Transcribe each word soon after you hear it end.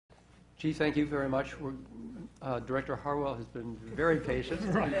Gee, thank you very much. Director Harwell has been very patient,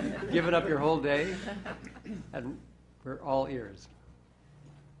 given up your whole day, and we're all ears.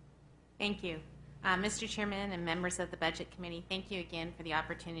 Thank you. Mr. Chairman and members of the Budget Committee, thank you again for the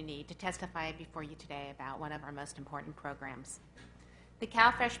opportunity to testify before you today about one of our most important programs. The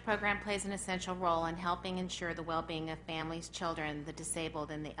CalFresh program plays an essential role in helping ensure the well-being of families, children, the disabled,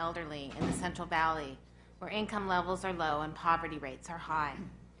 and the elderly in the Central Valley, where income levels are low and poverty rates are high.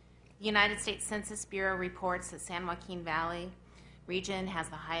 The United States Census Bureau reports that San Joaquin Valley region has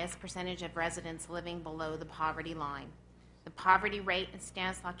the highest percentage of residents living below the poverty line. The poverty rate in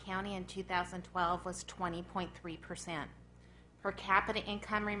Stanislaus County in 2012 was 20.3%. Per capita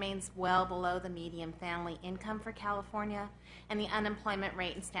income remains well below the median family income for California, and the unemployment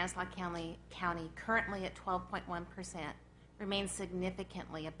rate in Stanislaus County, currently at 12.1%, remains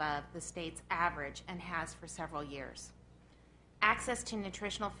significantly above the state's average and has for several years. Access to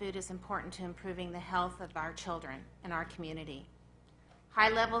nutritional food is important to improving the health of our children and our community. High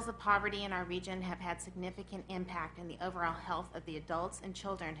levels of poverty in our region have had significant impact in the overall health of the adults and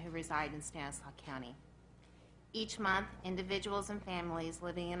children who reside in Stanislaus County. Each month, individuals and families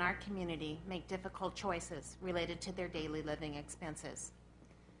living in our community make difficult choices related to their daily living expenses.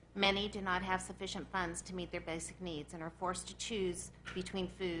 Many do not have sufficient funds to meet their basic needs and are forced to choose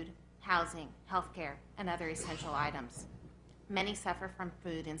between food, housing, health care, and other essential items. Many suffer from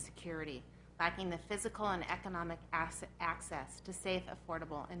food insecurity, lacking the physical and economic access to safe,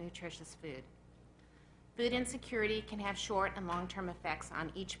 affordable, and nutritious food. Food insecurity can have short and long-term effects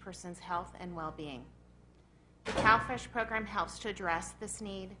on each person's health and well-being. The CalFresh program helps to address this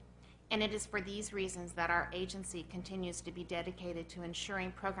need, and it is for these reasons that our agency continues to be dedicated to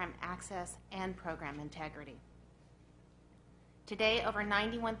ensuring program access and program integrity. Today, over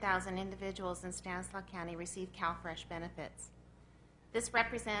 91,000 individuals in Stanislaus County receive CalFresh benefits. This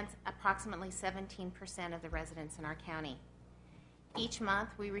represents approximately 17% of the residents in our county. Each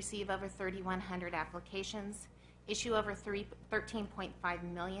month, we receive over 3,100 applications, issue over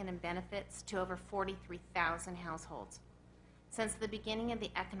 $13.5 million in benefits to over 43,000 households. Since the beginning of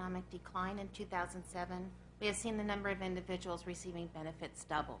the economic decline in 2007, we have seen the number of individuals receiving benefits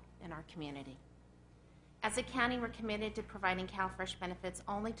double in our community. As a county, we're committed to providing CalFresh benefits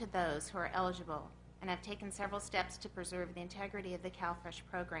only to those who are eligible and have taken several steps to preserve the integrity of the CalFresh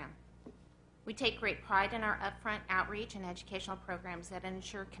program. We take great pride in our upfront outreach and educational programs that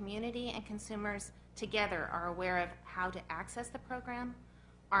ensure community and consumers together are aware of how to access the program,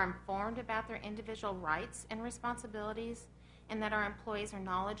 are informed about their individual rights and responsibilities, and that our employees are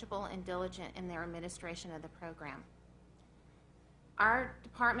knowledgeable and diligent in their administration of the program. Our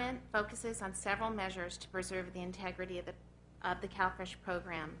department focuses on several measures to preserve the integrity of the CalFresh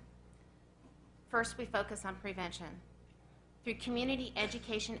program. First, we focus on prevention. Through community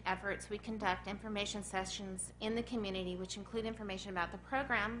education efforts, we conduct information sessions in the community which include information about the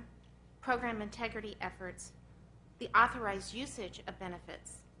program integrity efforts, the authorized usage of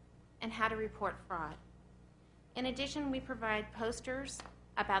benefits, and how to report fraud. In addition, we provide posters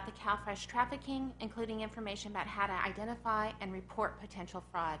about the CalFresh trafficking, including information about how to identify and report potential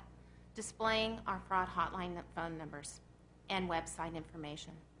fraud, displaying our fraud hotline phone numbers and website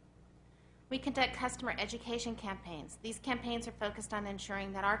information. We conduct customer education campaigns. These campaigns are focused on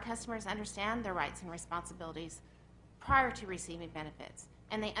ensuring that our customers understand their rights and responsibilities prior to receiving benefits,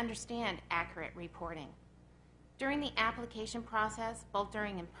 and they understand accurate reporting. During the application process, both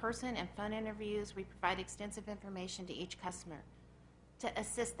during in-person and phone interviews, we provide extensive information to each customer to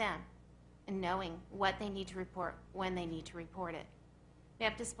assist them in knowing what they need to report, when they need to report it. We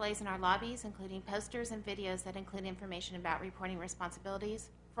have displays in our lobbies, including posters and videos that include information about reporting responsibilities,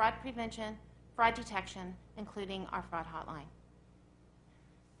 fraud prevention, fraud detection, including our fraud hotline.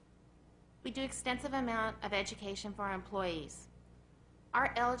 We do extensive amount of education for our employees.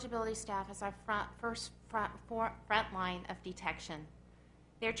 Our eligibility staff is our front line of detection.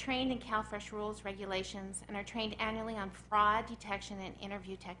 They're trained in CalFresh rules, regulations, and are trained annually on fraud detection and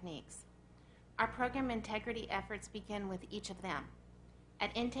interview techniques. Our program integrity efforts begin with each of them.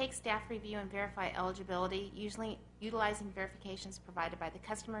 At intake, staff review and verify eligibility, usually utilizing verifications provided by the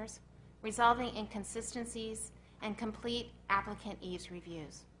customers, resolving inconsistencies, and complete applicant ease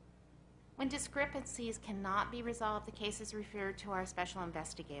reviews. When discrepancies cannot be resolved, the case is referred to our special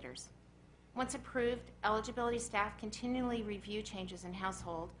investigators. Once approved, eligibility staff continually review changes in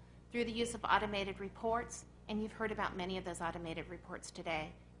household through the use of automated reports, and you've heard about many of those automated reports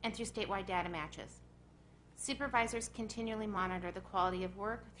today, and through statewide data matches. Supervisors continually monitor the quality of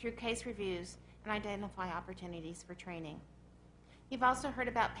work through case reviews and identify opportunities for training. You've also heard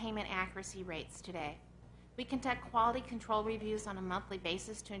about payment accuracy rates today. We conduct quality control reviews on a monthly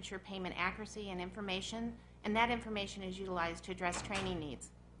basis to ensure payment accuracy and information, and that information is utilized to address training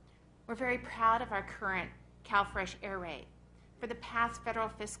needs. We're very proud of our current CalFresh error rate. For the past federal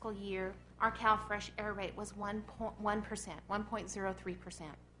fiscal year, our CalFresh error rate was 1.03%.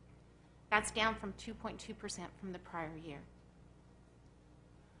 That's down from 2.2% from the prior year.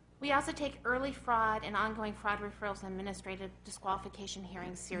 We also take early fraud and ongoing fraud referrals and administrative disqualification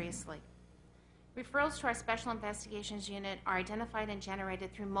hearings seriously. Referrals to our Special Investigations Unit are identified and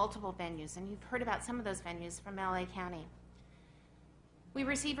generated through multiple venues, and you've heard about some of those venues from LA County. We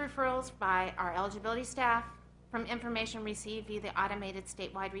receive referrals by our eligibility staff, from information received via the automated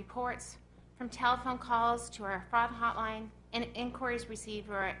statewide reports, from telephone calls to our fraud hotline, and inquiries received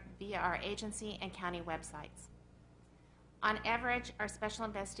via our agency and county websites. On average, our Special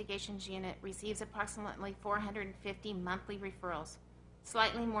Investigations Unit receives approximately 450 monthly referrals,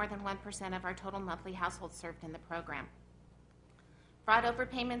 slightly more than 1% of our total monthly households served in the program. Fraud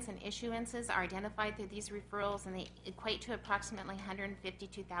overpayments and issuances are identified through these referrals, and they equate to approximately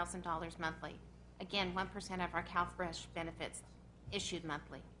 $152,000 monthly. Again, 1% of our CalFresh benefits issued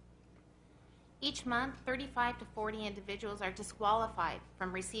monthly. Each month, 35 to 40 individuals are disqualified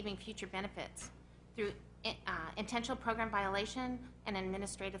from receiving future benefits through intentional program violation and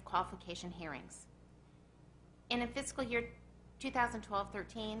administrative qualification hearings. And in fiscal year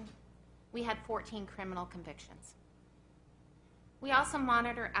 2012-13, we had 14 criminal convictions. We also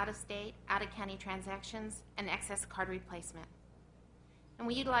monitor out-of-state, out-of-county transactions and excess card replacement. And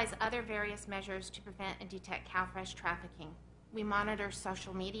we utilize other various measures to prevent and detect CalFresh trafficking. We monitor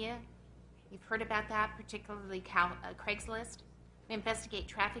social media. You've heard about that, particularly Craigslist. We investigate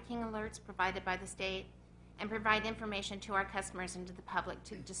trafficking alerts provided by the state and provide information to our customers and to the public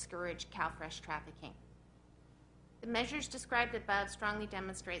to discourage CalFresh trafficking. The measures described above strongly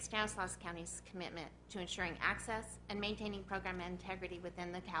demonstrate Stanislaus County's commitment to ensuring access and maintaining program integrity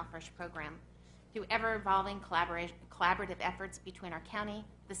within the CalFresh program through ever-evolving collaborative efforts between our county,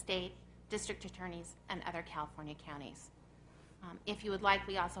 the state, district attorneys, and other California counties. If you would like,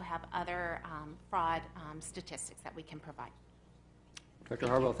 we also have other fraud statistics that we can provide. Director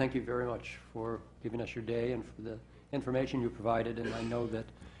Harwell, thank you very much for giving us your day and for the information you provided. And I know that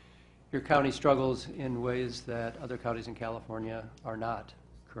your county struggles in ways that other counties in California are not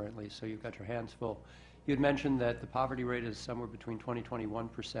currently, so you've got your hands full. You had mentioned that the poverty rate is somewhere between 20 and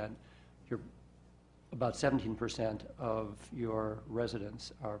 21%. About 17% of your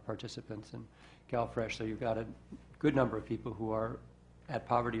residents are participants in CalFresh, so you've got a good number of people who are at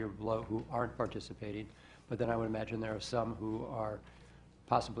poverty or below who aren't participating. But then I would imagine there are some who are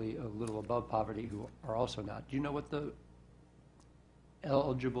possibly a little above poverty who are also not. Do you know what the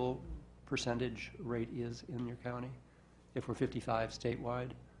eligible percentage rate is in your county if we're 55 statewide?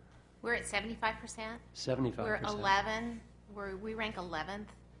 We're at 75%. 75%. We're 11. We rank 11th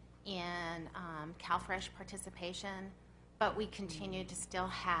in CalFresh participation, but we continue to still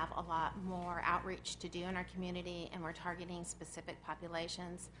have a lot more outreach to do in our community, and we're targeting specific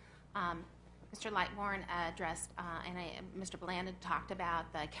populations. Mr. Lightborn addressed, and Mr. Bland had talked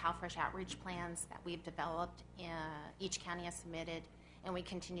about the CalFresh outreach plans that we've developed. Each county has submitted, and we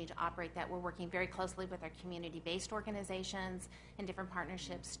continue to operate that. We're working very closely with our community-based organizations and different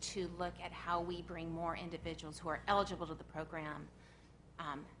partnerships to look at how we bring more individuals who are eligible to the program,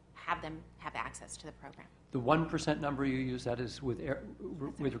 have them have access to the program. The 1% number you use, that is with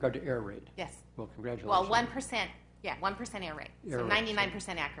regard to error rate? Yes. Well, congratulations. Well, 1%, yeah, 1% error rate, so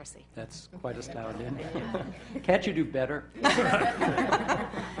 99% accuracy. That's quite astounding. Can't you do better?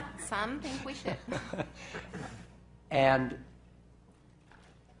 Some think we should. And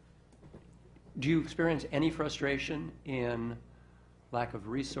do you experience any frustration in lack of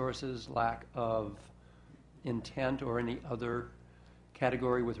resources, lack of intent, or any other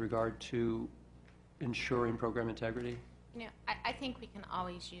category with regard to ensuring program integrity? You know, I think we can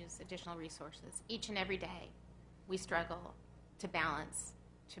always use additional resources. Each and every day, we struggle to balance,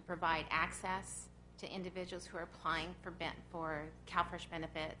 to provide access to individuals who are applying for CalFresh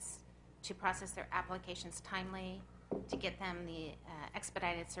benefits, to process their applications timely, to get them the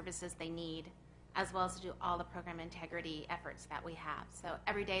expedited services they need, as well as to do all the program integrity efforts that we have. So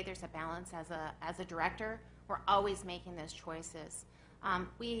every day there's a balance. As a director, we're always making those choices.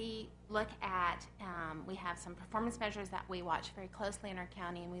 We look at, we have some performance measures that we watch very closely in our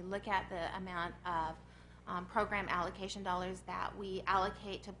county, and we look at the amount of program allocation dollars that we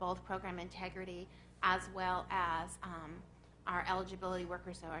allocate to both program integrity as well as our eligibility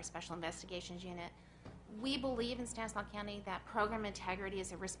workers, so our Special Investigations Unit. We believe in Stanislaus County that program integrity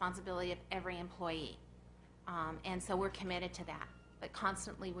is a responsibility of every employee, and so we're committed to that, but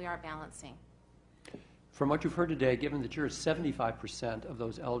constantly we are balancing. From what you've heard today, given that you're at 75% of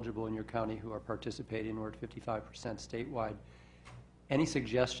those eligible in your county who are participating, we're at 55% statewide, any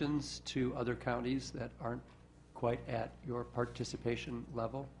suggestions to other counties that aren't quite at your participation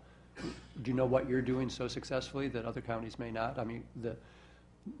level? Do you know what you're doing so successfully that other counties may not? I mean,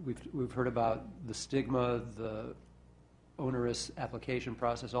 we've heard about the stigma, the onerous application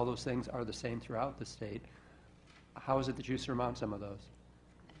process, all those things are the same throughout the state. How is it that you surmount some of those?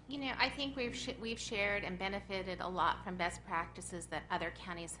 You know, I think we've shared and benefited a lot from best practices that other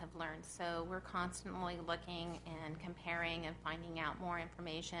counties have learned. So we're constantly looking and comparing and finding out more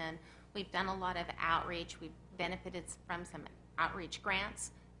information. We've done a lot of outreach. We've benefited from some outreach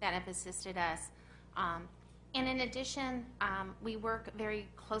grants that have assisted us. And in addition, we work very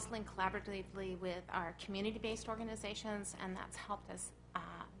closely and collaboratively with our community-based organizations, and that's helped us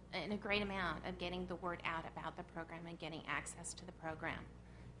in a great amount of getting the word out about the program and getting access to the program.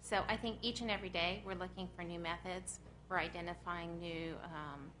 So I think each and every day we're looking for new methods. We're identifying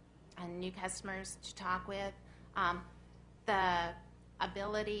new customers to talk with. The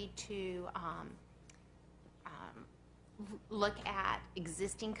ability to look at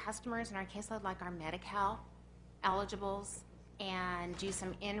existing customers in our caseload, like our Medi-Cal eligibles, and do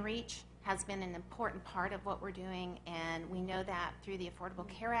some in-reach has been an important part of what we're doing, and we know that through the Affordable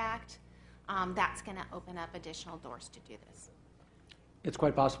Care Act, that's going to open up additional doors to do this. It's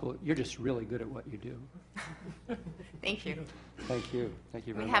quite possible you're just really good at what you do. Thank you. Thank you. Thank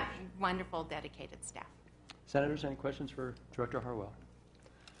you very We much. have wonderful, dedicated staff. Senators, any questions for Director Harwell?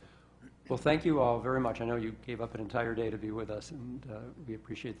 Well, thank you all very much. I know you gave up an entire day to be with us, and we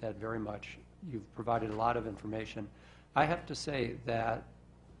appreciate that very much. You've provided a lot of information. I have to say that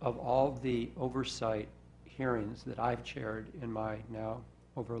of all the oversight hearings that I've chaired in my now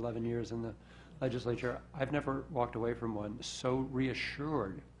over 11 years in the legislature, I've never walked away from one so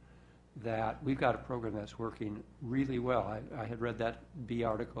reassured that we've got a program that's working really well. I had read that B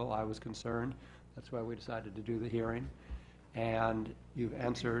article. I was concerned. That's why we decided to do the hearing. And you've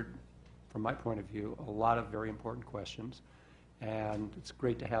answered, from my point of view, a lot of very important questions. And it's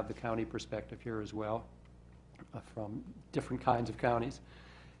great to have the county perspective here as well, from different kinds of counties,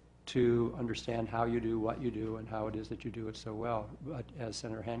 to understand how you do what you do and how it is that you do it so well. But as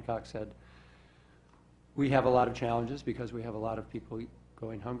Senator Hancock said, we have a lot of challenges because we have a lot of people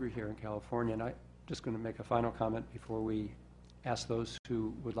going hungry here in California. And I'm just going to make a final comment before we ask those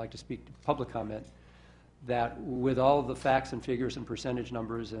who would like to speak to public comment, that with all the facts and figures and percentage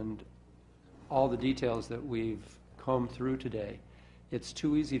numbers and all the details that we've combed through today, it's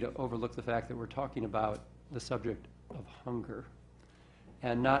too easy to overlook the fact that we're talking about the subject of hunger.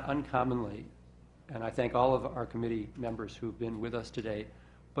 And not uncommonly, and I thank all of our committee members who've been with us today,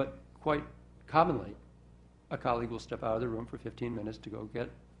 but quite commonly, a colleague will step out of the room for 15 minutes to go get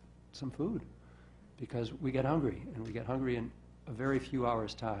some food because we get hungry, and we get hungry in a very few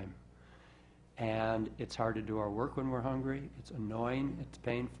hours' time. And it's hard to do our work when we're hungry. It's annoying, it's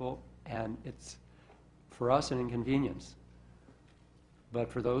painful, and it's, for us, an inconvenience. But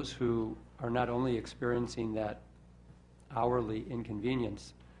for those who are not only experiencing that hourly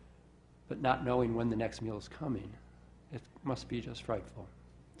inconvenience, but not knowing when the next meal is coming, it must be just frightful.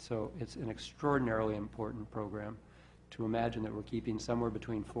 So it's an extraordinarily important program to imagine that we're keeping somewhere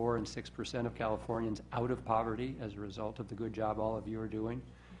between 4 and 6% of Californians out of poverty as a result of the good job all of you are doing.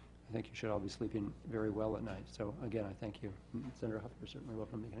 I think you should all be sleeping very well at night. So again, I thank you. Senator Huff, you're certainly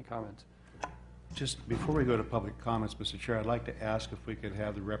welcome to make any comments. Just before we go to public comments, Mr. Chair, I'd like to ask if we could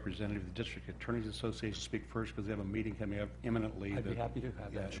have the representative of the District Attorneys Association speak first, because they have a meeting coming up imminently. I'd be happy to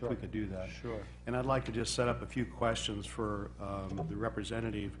have that, sure. If we could do that. Sure. And I'd like to just set up a few questions for the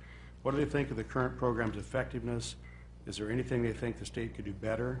representative. What do they think of the current program's effectiveness? Is there anything they think the state could do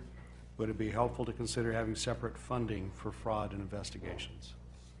better? Would it be helpful to consider having separate funding for fraud and investigations?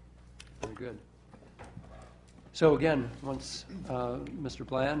 Very good. So again, once Mr.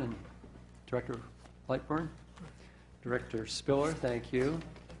 Bland and Director Lightburn, Director Spiller, thank you.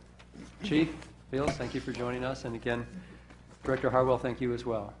 Chief Fields, thank you for joining us. And again, Director Harwell, thank you as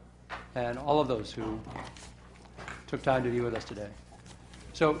well. And all of those who took time to be with us today.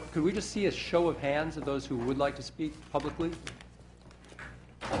 So could we just see a show of hands of those who would like to speak publicly?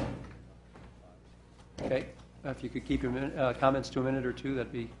 Okay. If you could keep your comments to a minute or two,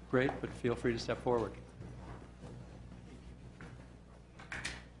 that'd be great, but feel free to step forward.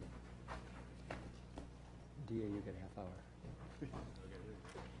 DA, you get a half hour.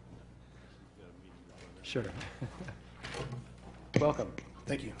 Sure. Welcome.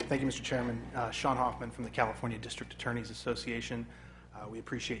 Thank you. Thank you, Mr. Chairman. Sean Hoffman from the California District Attorneys Association. We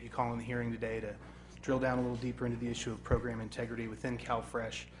appreciate you calling the hearing today to drill down a little deeper into the issue of program integrity within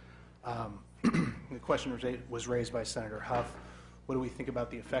CalFresh. the question was raised by Senator Huff. What do we think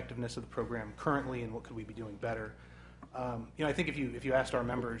about the effectiveness of the program currently, and what could we be doing better? I think if you asked our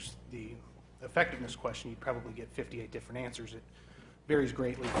members the effectiveness question, you'd probably get 58 different answers. It varies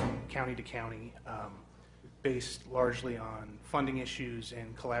greatly from county to county, based largely on funding issues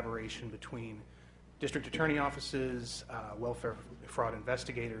and collaboration between district attorney offices, welfare fraud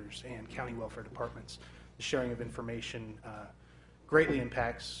investigators, and county welfare departments. The sharing of information greatly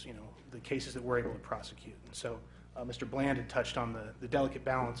impacts, the cases that we're able to prosecute. And so Mr. Bland had touched on the delicate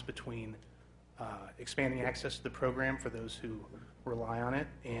balance between expanding access to the program for those who rely on it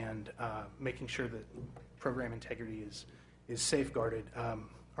and making sure that program integrity is safeguarded.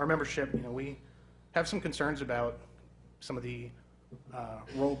 Our membership, we have some concerns about some of the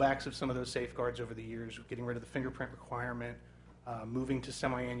rollbacks of some of those safeguards over the years, getting rid of the fingerprint requirement, moving to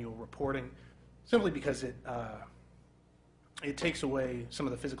semi-annual reporting, simply because it takes away some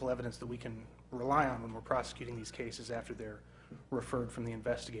of the physical evidence that we can rely on when we're prosecuting these cases after they're referred from the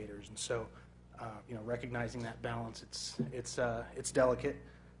investigators. And so, recognizing that balance, it's delicate.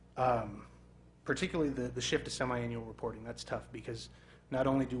 Particularly the shift to semi-annual reporting, that's tough because not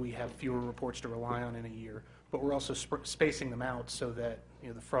only do we have fewer reports to rely on in a year, but we're also spacing them out so that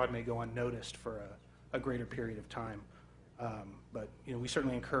the fraud may go unnoticed for a greater period of time. But we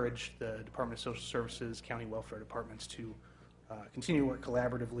certainly encourage the Department of Social Services, county welfare departments to continue to work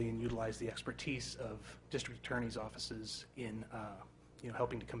collaboratively and utilize the expertise of district attorneys' offices in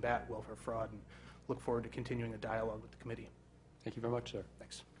helping to combat welfare fraud, and look forward to continuing a dialogue with the committee. Thank you very much, sir.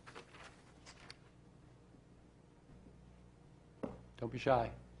 Thanks. Don't be shy.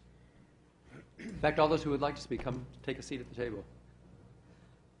 In fact, all those who would like to speak, come take a seat at the table.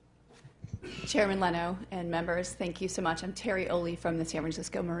 Chairman Leno and members, thank you so much. I'm Terry Oley from the San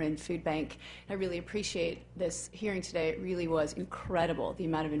Francisco Marin Food Bank. I really appreciate this hearing today. It really was incredible, the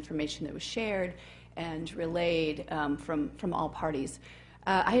amount of information that was shared and relayed from all parties.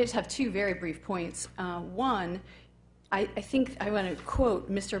 I just have two very brief points. One, I think I want to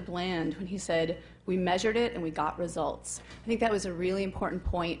quote Mr. Bland when he said, "We measured it and we got results." I think that was a really important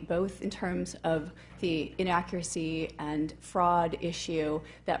point, both in terms of the inaccuracy and fraud issue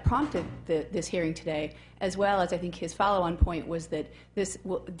that prompted this hearing today, as well as I think his follow-on point was that this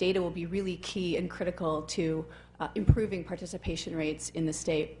data will be really key and critical to improving participation rates in the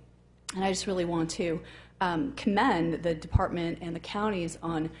state. And I just really want to commend the department and the counties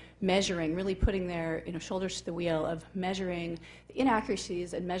on measuring, really putting their shoulders to the wheel of measuring the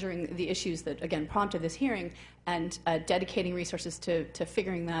inaccuracies and measuring the issues that, again, prompted this hearing, and dedicating resources to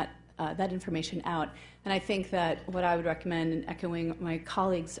figuring that information out. And I think that what I would recommend, and echoing my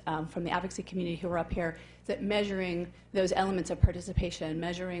colleagues from the advocacy community who are up here, is that measuring those elements of participation,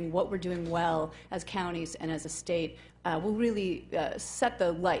 measuring what we're doing well as counties and as a state, will really set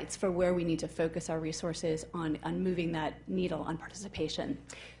the lights for where we need to focus our resources on moving that needle on participation.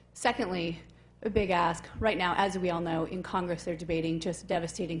 Secondly, a big ask. Right now, as we all know, in Congress they're debating just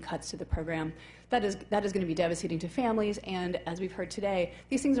devastating cuts to the program. That is going to be devastating to families, and as we've heard today,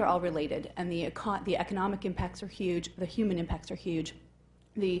 these things are all related, and the economic impacts are huge, the human impacts are huge.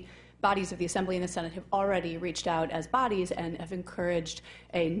 The bodies of the Assembly and the Senate have already reached out as bodies and have encouraged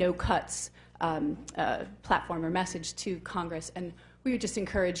a no-cuts platform or message to Congress, and we would just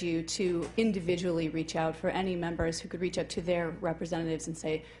encourage you to individually reach out for any members who could reach out to their representatives and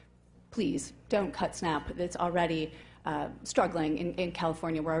say, please, don't cut SNAP. It's already struggling in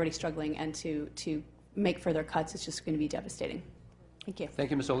California. We're already struggling, and to make further cuts is just going to be devastating. Thank you.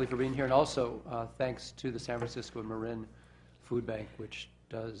 Thank you, Ms. Oley, for being here, and also thanks to the San Francisco Marin Food Bank, which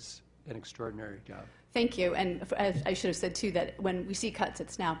does an extraordinary job. Thank you. And as I should have said, too, that when we see cuts at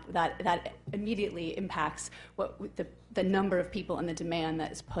SNAP, that immediately impacts the number of people and the demand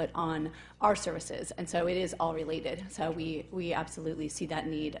that is put on our services. And so it is all related. So we absolutely see that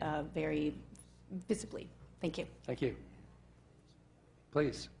need very visibly. Thank you. Thank you.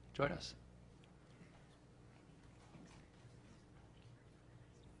 Please, join us.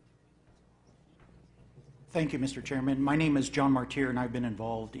 Thank you, Mr. Chairman. My name is John Martyr, and I've been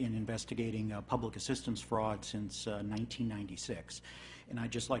involved in investigating public assistance fraud since 1996. And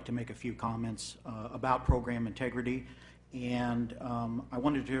I'd just like to make a few comments about program integrity. And I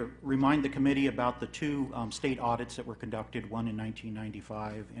wanted to remind the committee about the two state audits that were conducted, one in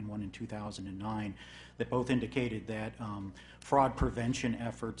 1995 and one in 2009, that both indicated that fraud prevention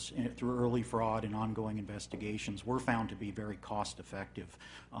efforts through early fraud and ongoing investigations were found to be very cost effective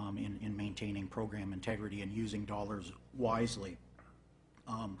in maintaining program integrity and using dollars wisely.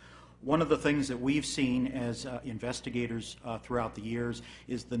 One of the things that we've seen as investigators throughout the years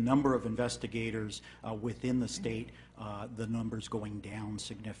is the number of investigators within the state, the numbers going down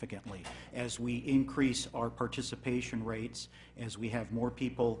significantly. As we increase our participation rates, as we have more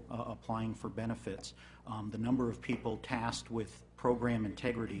people applying for benefits, the number of people tasked with program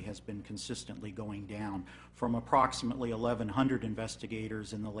integrity has been consistently going down from approximately 1,100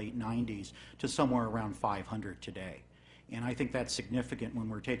 investigators in the late 90s to somewhere around 500 today. And I think that's significant when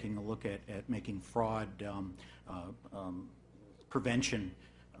we're taking a look at making fraud prevention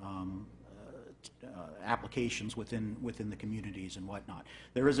applications within the communities and whatnot.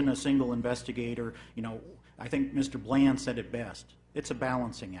 There isn't a single investigator. You know, I think Mr. Bland said it best. It's a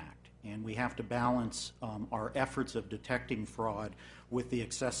balancing act, and we have to balance our efforts of detecting fraud with the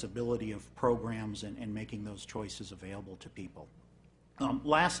accessibility of programs and making those choices available to people.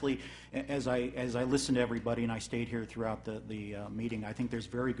 Lastly, as I listened to everybody and I stayed here throughout the meeting, I think there's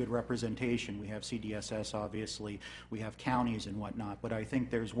very good representation. We have CDSS, obviously, we have counties and whatnot, but I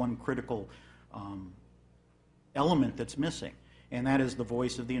think there's one critical element that's missing, and that is the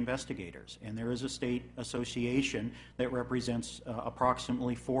voice of the investigators. And there is a state association that represents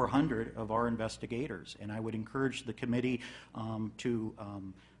approximately 400 of our investigators, and I would encourage the committee to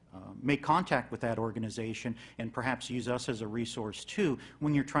make contact with that organization and perhaps use us as a resource too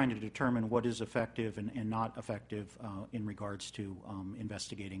when you're trying to determine what is effective and not effective in regards to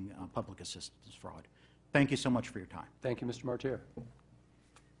investigating public assistance fraud. Thank you so much for your time. Thank you, Mr. Martyr.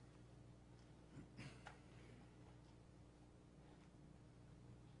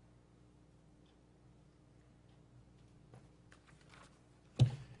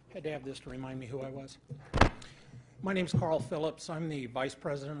 Had to have this to remind me who I was. My name's Carl Phillips. I'm the Vice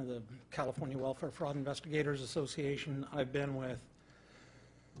President of the California Welfare Fraud Investigators Association. I've been with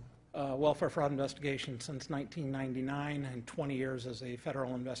welfare fraud investigation since 1999 and 20 years as a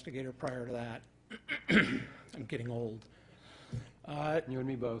federal investigator prior to that. I'm getting old. You and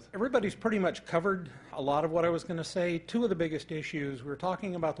me both. Everybody's pretty much covered a lot of what I was going to say. Two of the biggest issues, we were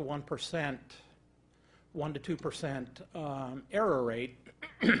talking about the 1%, 1 to 2% error rate.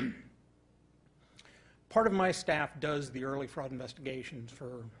 Part of my staff does the early fraud investigations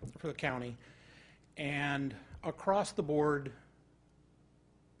for the county, and across the board,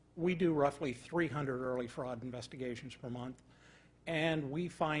 we do roughly 300 early fraud investigations per month, and we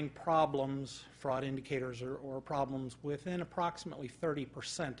find problems, fraud indicators or problems within approximately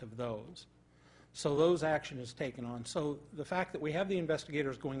 30% of those. So those action is taken on. So the fact that we have the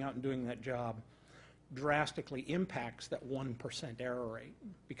investigators going out and doing that job drastically impacts that 1% error rate,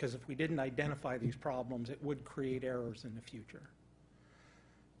 because if we didn't identify these problems, it would create errors in the future.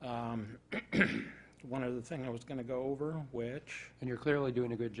 One other thing I was going to go over, which... And you're clearly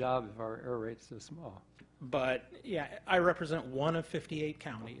doing a good job if our error rate's so small. But, yeah, I represent one of 58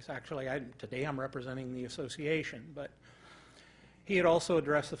 counties. Actually, today I'm representing the association, but he had also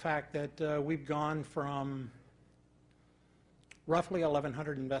addressed the fact that we've gone from roughly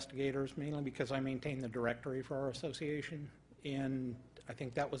 1,100 investigators, mainly because I maintain the directory for our association, I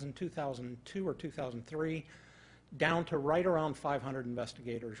think that was in 2002 or 2003, down to right around 500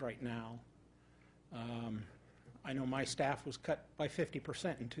 investigators right now. I know my staff was cut by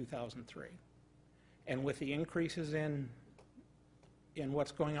 50% in 2003. And with the increases in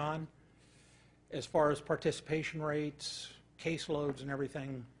what's going on, as far as participation rates, caseloads and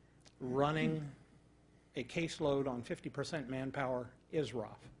everything, running a caseload on 50% manpower is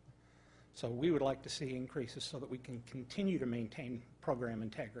rough. So we would like to see increases so that we can continue to maintain program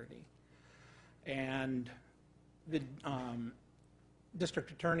integrity. And the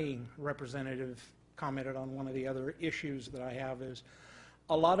district attorney representative commented on one of the other issues that I have is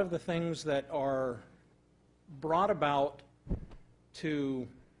a lot of the things that are brought about to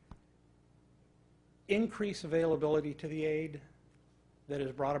increase availability to the aid that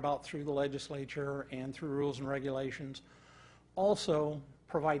is brought about through the legislature and through rules and regulations also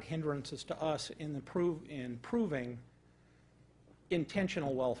provide hindrances to us in proving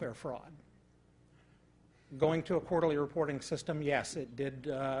intentional welfare fraud. Going to a quarterly reporting system, yes, it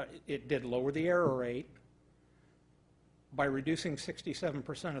did lower the error rate by reducing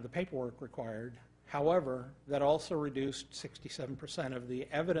 67% of the paperwork required. However, that also reduced 67% of the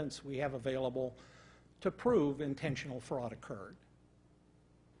evidence we have available to prove intentional fraud occurred.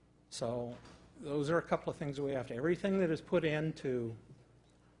 So those are a couple of things that we have to, everything that is put in to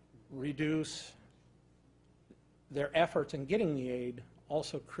reduce their efforts in getting the aid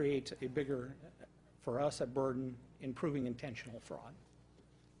also creates a bigger, for us, a burden in proving intentional fraud.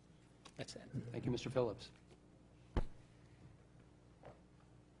 That's it. Thank you, Mr. Phillips.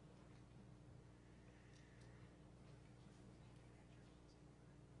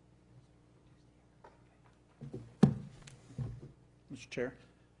 Mr. Chair,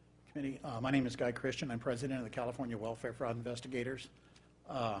 Committee. My name is Guy Christian. I'm president of the California Welfare Fraud Investigators.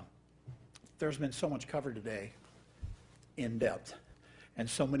 There's been so much covered today in depth and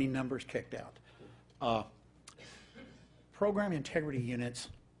so many numbers kicked out. Program integrity units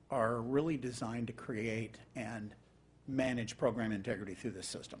are really designed to create and manage program integrity through this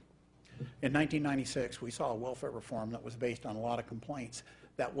system. In 1996, we saw a welfare reform that was based on a lot of complaints.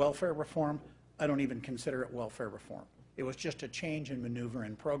 That welfare reform, I don't even consider it welfare reform. It was just a change in maneuver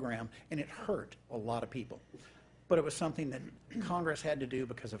and program, and it hurt a lot of people. But it was something that Congress had to do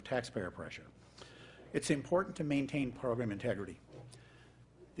because of taxpayer pressure. It's important to maintain program integrity.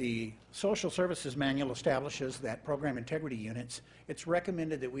 The Social Services Manual establishes that program integrity units, it's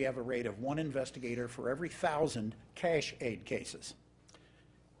recommended that we have a rate of 1 investigator for every 1,000 cash aid cases.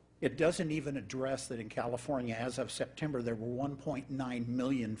 It doesn't even address that in California, as of September, there were 1.9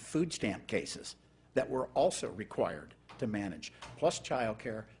 million food stamp cases that were also required to manage, plus child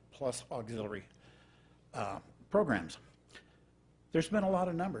care, plus auxiliary programs. There's been a lot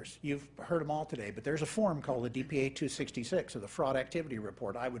of numbers. You've heard them all today, but there's a form called the DPA 266, or the Fraud Activity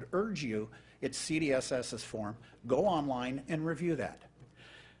Report. I would urge you, it's CDSS's form, go online and review that.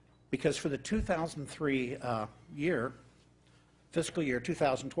 Because for the 2003 year, fiscal year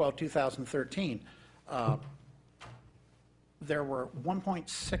 2012-2013, there were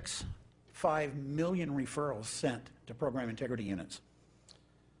 1.65 million referrals sent to program integrity units.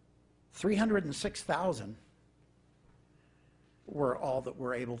 306,000 were all that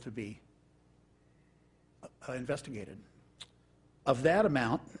were able to be investigated. Of that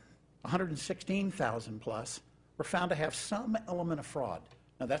amount, 116,000 plus were found to have some element of fraud.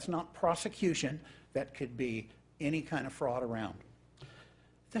 Now, that's not prosecution. That could be any kind of fraud around.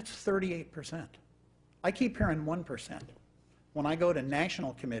 That's 38%. I keep hearing 1%. When I go to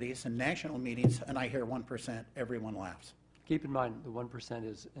national committees and national meetings and I hear 1%, everyone laughs. Keep in mind, the 1%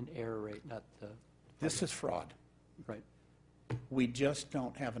 is an error rate, not the... This is fraud. Right. We just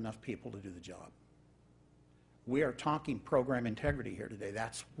don't have enough people to do the job. We are talking program integrity here today.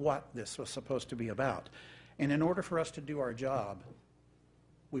 That's what this was supposed to be about. And in order for us to do our job,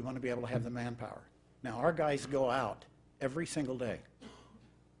 we want to be able to have the manpower. Now, our guys go out every single day,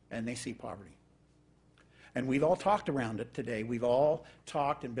 and they see poverty. And we've all talked around it today. We've all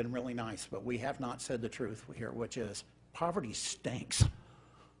talked and been really nice, but we have not said the truth here, which is poverty stinks.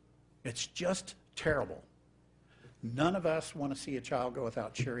 It's just terrible. None of us want to see a child go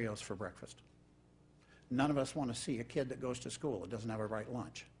without Cheerios for breakfast. None of us want to see a kid that goes to school that doesn't have a right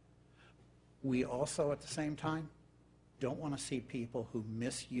lunch. We also, at the same time, don't want to see people who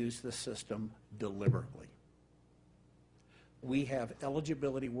misuse the system deliberately. We have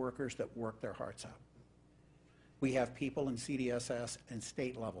eligibility workers that work their hearts out. We have people in CDSS and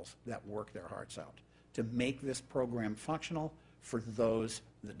state levels that work their hearts out to make this program functional for those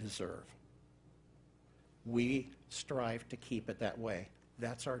that deserve. We strive to keep it that way.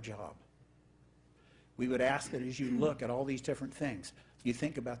 That's our job. We would ask that as you look at all these different things, you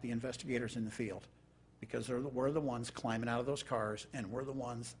think about the investigators in the field, because we're the ones climbing out of those cars, and we're the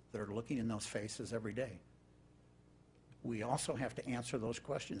ones that are looking in those faces every day. We also have to answer those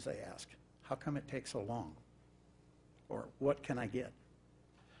questions they ask. How come it takes so long? Or what can I get?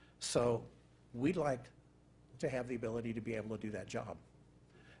 So we'd like to have the ability to be able to do that job.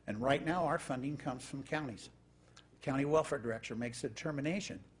 And right now, our funding comes from counties. The county welfare director makes a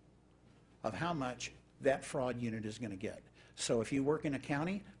determination of how much that fraud unit is going to get. So if you work in a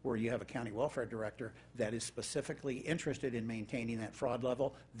county where you have a county welfare director that is specifically interested in maintaining that fraud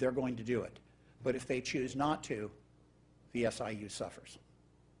level, they're going to do it. But if they choose not to, the SIU suffers.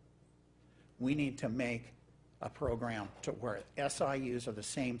 We need to make a program to where SIUs are the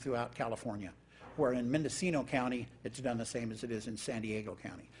same throughout California, where in Mendocino County, it's done the same as it is in San Diego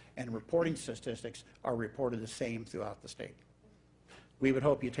County. And reporting statistics are reported the same throughout the state. We would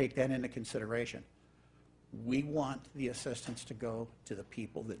hope you take that into consideration. We want the assistance to go to the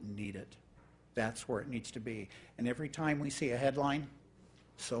people that need it. That's where it needs to be. And every time we see a headline,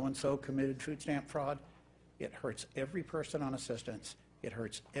 so-and-so committed food stamp fraud, it hurts every person on assistance. It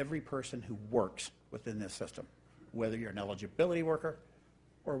hurts every person who works within this system, whether you're an eligibility worker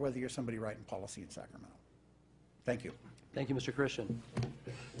or whether you're somebody writing policy in Sacramento. Thank you. Thank you, Mr. Christian.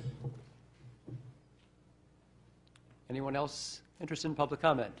 Anyone else interested in public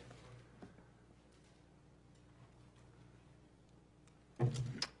comment?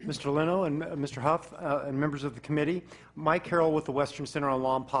 Mr. Leno and Mr. Huff and members of the committee, Mike Carroll with the Western Center on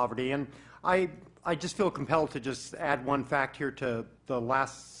Law and Poverty, and I just feel compelled to just add one fact here to the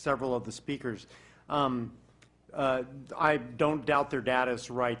last several of the speakers. I don't doubt their data is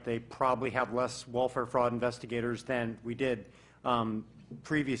right. They probably have less welfare fraud investigators than we did.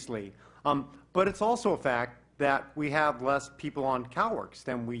 previously. But it's also a fact that we have less people on CalWORKs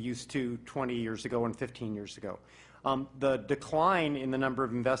than we used to 20 years ago and 15 years ago. The decline in the number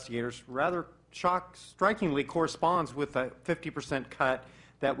of investigators rather strikingly corresponds with a 50% cut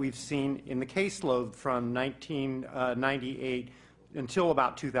that we've seen in the caseload from 1998 until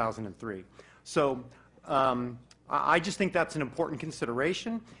about 2003. So I just think that's an important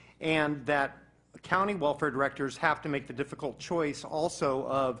consideration, and that county welfare directors have to make the difficult choice also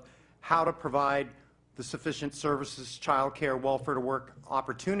of how to provide the sufficient services, child care, welfare to work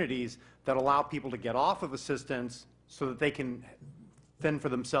opportunities that allow people to get off of assistance so that they can fend for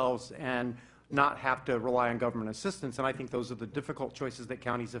themselves and not have to rely on government assistance. And I think those are the difficult choices that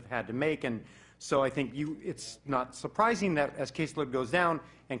counties have had to make. And so I think it's not surprising that as caseload goes down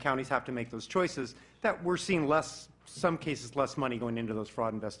and counties have to make those choices, that we're seeing some cases, less money going into those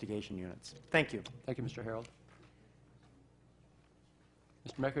fraud investigation units. Thank you. Thank you, Mr. Harold.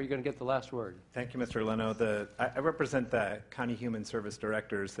 Mr. Mecker, you're going to get the last word. Thank you, Mr. Leno. I represent the county human service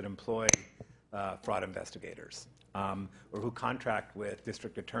directors that employ fraud investigators, or who contract with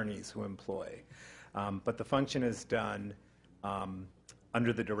district attorneys who employ. But the function is done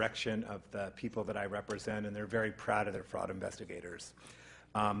under the direction of the people that I represent, and they're very proud of their fraud investigators.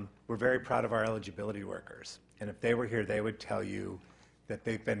 We're very proud of our eligibility workers, and if they were here, they would tell you that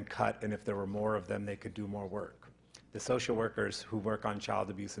they've been cut, and if there were more of them, they could do more work. The social workers who work on child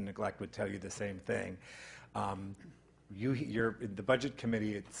abuse and neglect would tell you the same thing. The Budget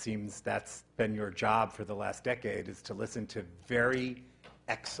Committee, it seems that's been your job for the last decade, is to listen to very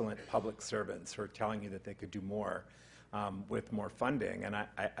excellent public servants who are telling you that they could do more with more funding. And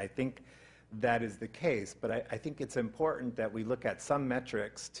I think that is the case, but I think it's important that we look at some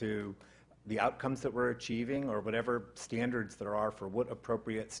metrics to the outcomes that we're achieving, or whatever standards there are for what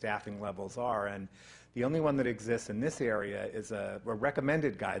appropriate staffing levels are. And the only one that exists in this area is a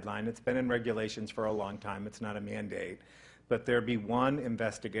recommended guideline. It's been in regulations for a long time. It's not a mandate. But there be one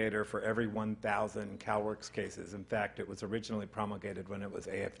investigator for every 1,000 CalWORKs cases. In fact, it was originally promulgated when it was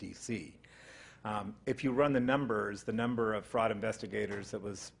AFDC. If you run the numbers, the number of fraud investigators that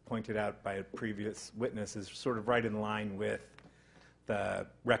was pointed out by a previous witness is sort of right in line with the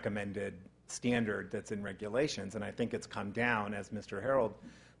recommended standard that's in regulations. And I think it's come down, as Mr. Harold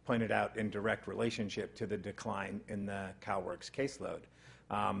pointed out, in direct relationship to the decline in the CalWORKs caseload.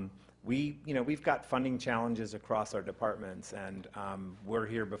 We've got funding challenges across our departments, and we're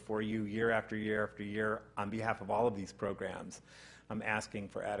here before you year after year after year on behalf of all of these programs. I'm asking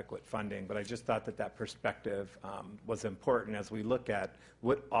for adequate funding, but I just thought that perspective was important as we look at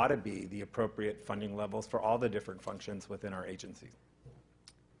what ought to be the appropriate funding levels for all the different functions within our agency.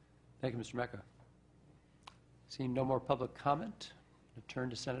 Thank you, Mr. Mecca. Seeing no more public comment, I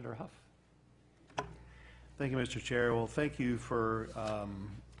turn to Senator Huff. Thank you, Mr. Chair. Well, thank you for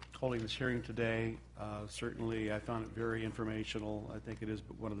holding this hearing today. Certainly, I found it very informational. I think it is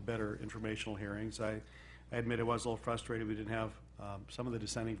one of the better informational hearings. I admit I was a little frustrated we didn't have some of the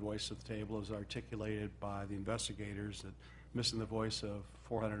dissenting voice at the table as articulated by the investigators, that missing the voice of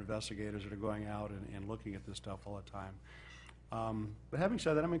 400 investigators that are going out and looking at this stuff all the time. But having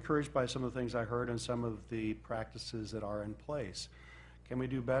said that, I'm encouraged by some of the things I heard and some of the practices that are in place. Can we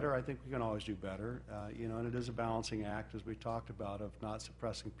do better? I think we can always do better. And it is a balancing act, as we talked about, of not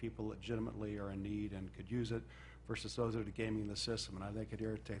suppressing people legitimately are in need and could use it versus those that are gaming the system. And I think it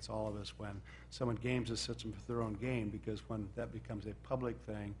irritates all of us when someone games the system for their own gain, because when that becomes a public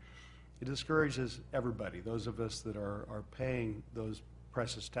thing, it discourages everybody, those of us that are paying those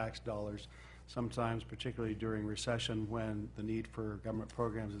precious tax dollars, sometimes particularly during recession when the need for government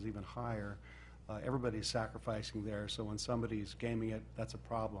programs is even higher. Everybody's sacrificing there, so when somebody's gaming it, that's a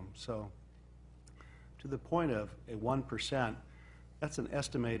problem. So to the point of a 1%, that's an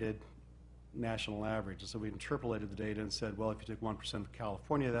estimated national average. So we interpolated the data and said, well, if you took 1% of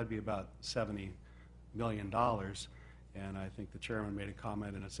California, that'd be about $70 million. And I think the chairman made a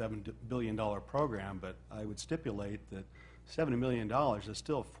comment in a $7 billion program, but I would stipulate that $70 million is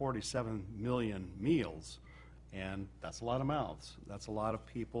still 47 million meals, and that's a lot of mouths. That's a lot of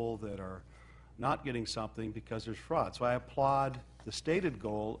people that are not getting something because there's fraud. So I applaud the stated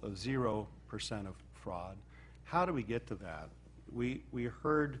goal of 0% of fraud. How do we get to that? We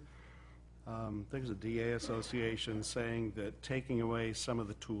heard things the DA Association saying that taking away some of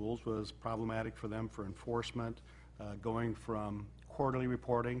the tools was problematic for them for enforcement, going from quarterly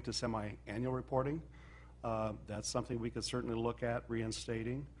reporting to semi-annual reporting. That's something we could certainly look at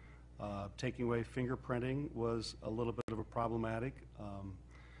reinstating. Taking away fingerprinting was a little bit of a problematic.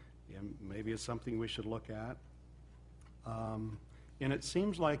 And maybe it's something we should look at. And it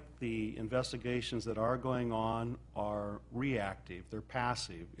seems like the investigations that are going on are reactive. They're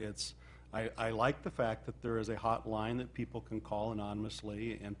passive. I like the fact that there is a hotline that people can call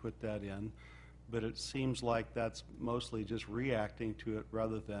anonymously and put that in, but it seems like that's mostly just reacting to it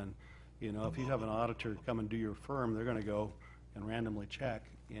rather than, if you have an auditor come and do your firm, they're going to go and randomly check,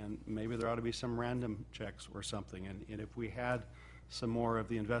 and maybe there ought to be some random checks or something. And if we had some more of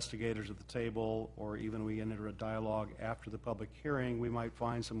the investigators at the table, or even we enter a dialogue after the public hearing, we might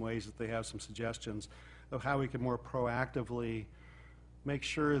find some ways that they have some suggestions of how we can more proactively make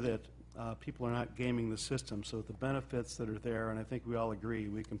sure that people are not gaming the system, so that the benefits that are there, and I think we all agree,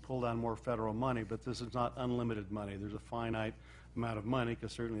 we can pull down more federal money, but this is not unlimited money. There's a finite amount of money,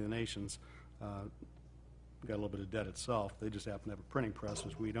 because certainly the nation's got a little bit of debt itself. They just happen to have a printing press,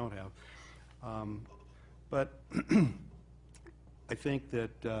 which we don't have. But I think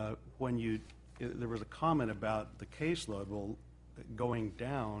that there was a comment about the caseload going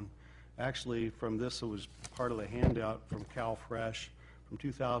down. Actually, from this, it was part of the handout from CalFresh. From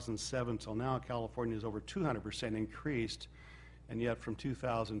 2007 till now, California is over 200% increased, and yet from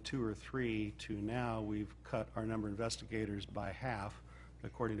 2002 or 3 to now, we've cut our number of investigators by half,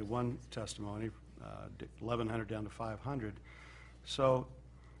 according to one testimony, 1,100 down to 500. So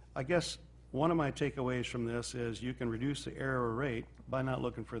I guess one of my takeaways from this is you can reduce the error rate by not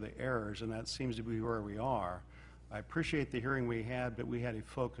looking for the errors, and that seems to be where we are. I appreciate the hearing we had, but we had a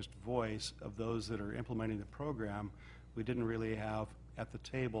focused voice of those that are implementing the program. We didn't really have at the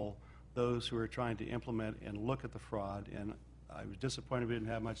table those who are trying to implement and look at the fraud, and I was disappointed we didn't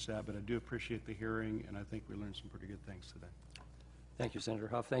have much of that, but I do appreciate the hearing, and I think we learned some pretty good things today. Thank you, Senator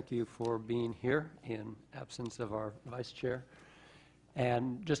Huff. Thank you for being here in absence of our vice chair.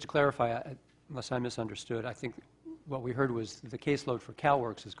 And just to clarify, unless I misunderstood, I think what we heard was the caseload for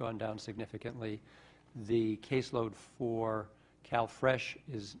CalWorks has gone down significantly. The caseload for CalFresh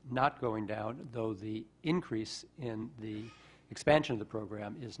is not going down, though the increase in the expansion of the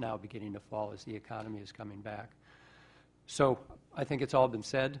program is now beginning to fall as the economy is coming back. So I think it's all been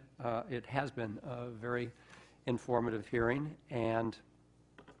said. It has been a very informative hearing, and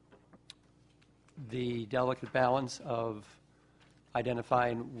the delicate balance of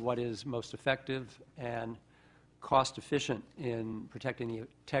identifying what is most effective and cost efficient in protecting the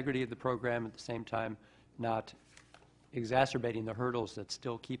integrity of the program, at the same time not exacerbating the hurdles that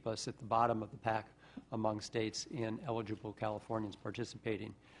still keep us at the bottom of the pack among states in eligible Californians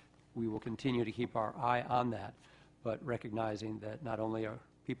participating. We will continue to keep our eye on that, but recognizing that not only are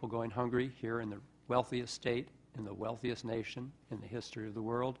people going hungry here in the wealthiest state, in the wealthiest nation in the history of the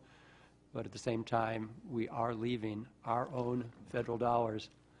world, but at the same time we are leaving our own federal dollars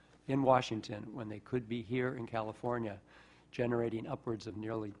in Washington when they could be here in California, generating upwards of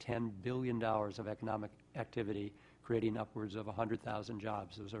nearly $10 billion of economic activity, creating upwards of 100,000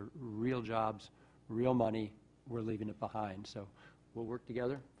 jobs. Those are real jobs, real money. We're leaving it behind. So we'll work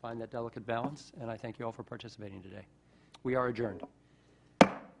together, find that delicate balance, and I thank you all for participating today. We are adjourned.